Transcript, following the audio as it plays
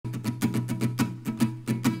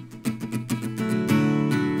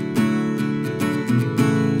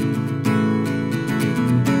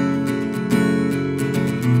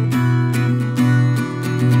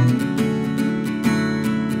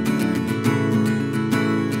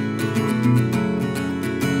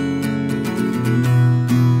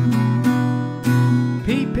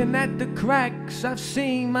Peeping at the cracks, I've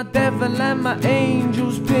seen my devil and my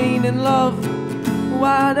angels being in love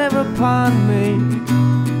right there upon me.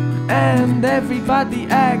 And everybody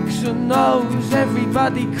acts and knows,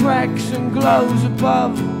 everybody cracks and glows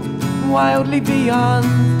above, wildly beyond.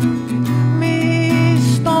 Me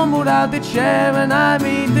stumbled out the chair and I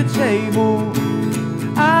meet the table.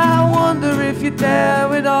 I wonder if you're there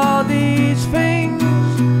with all these things,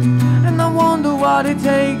 and I wonder what it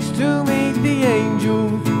takes to meet the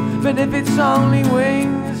angels. But if it's only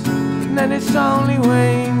wings, then it's only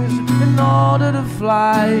wings in order to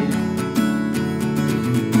fly.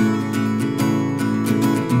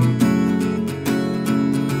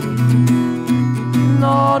 In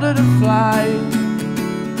order to fly.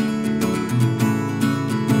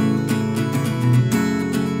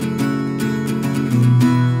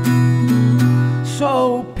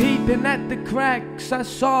 So peeping at the cracks, I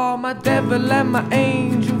saw my devil and my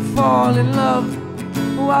angel fall in love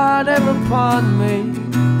right there upon me.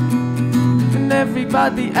 And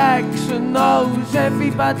everybody acts and knows,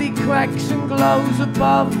 everybody cracks and glows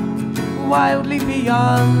above, wildly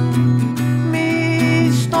beyond.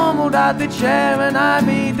 Me stumbled out the chair and I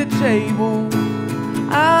meet the table.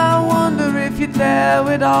 I wonder if you're there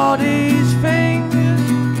with all these things,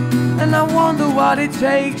 and I wonder what it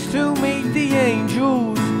takes to meet the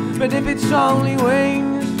angels. But if it's only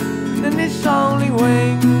wings, then it's only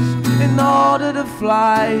wings in order to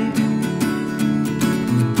fly.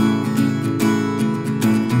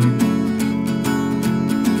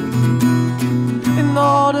 In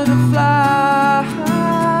order to fly.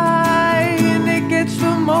 And it gets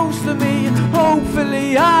the most of me,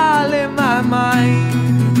 hopefully all in my mind.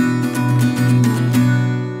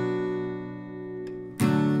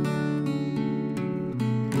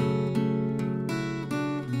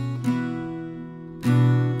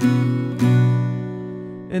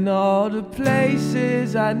 In all the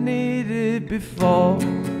places I needed before.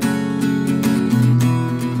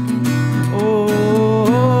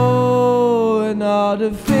 Oh, and all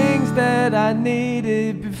the things that I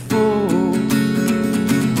needed before.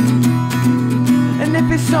 And if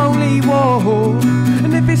it's only war,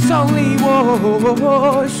 and if it's only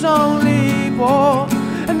war, it's only war.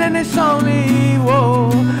 And then it's only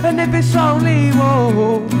war, and if it's only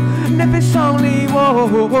war, and if it's only war,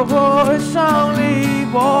 it's only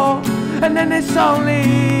war, and then it's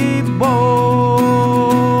only war.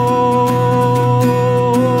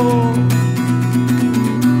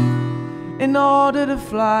 In order to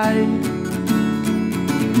fly.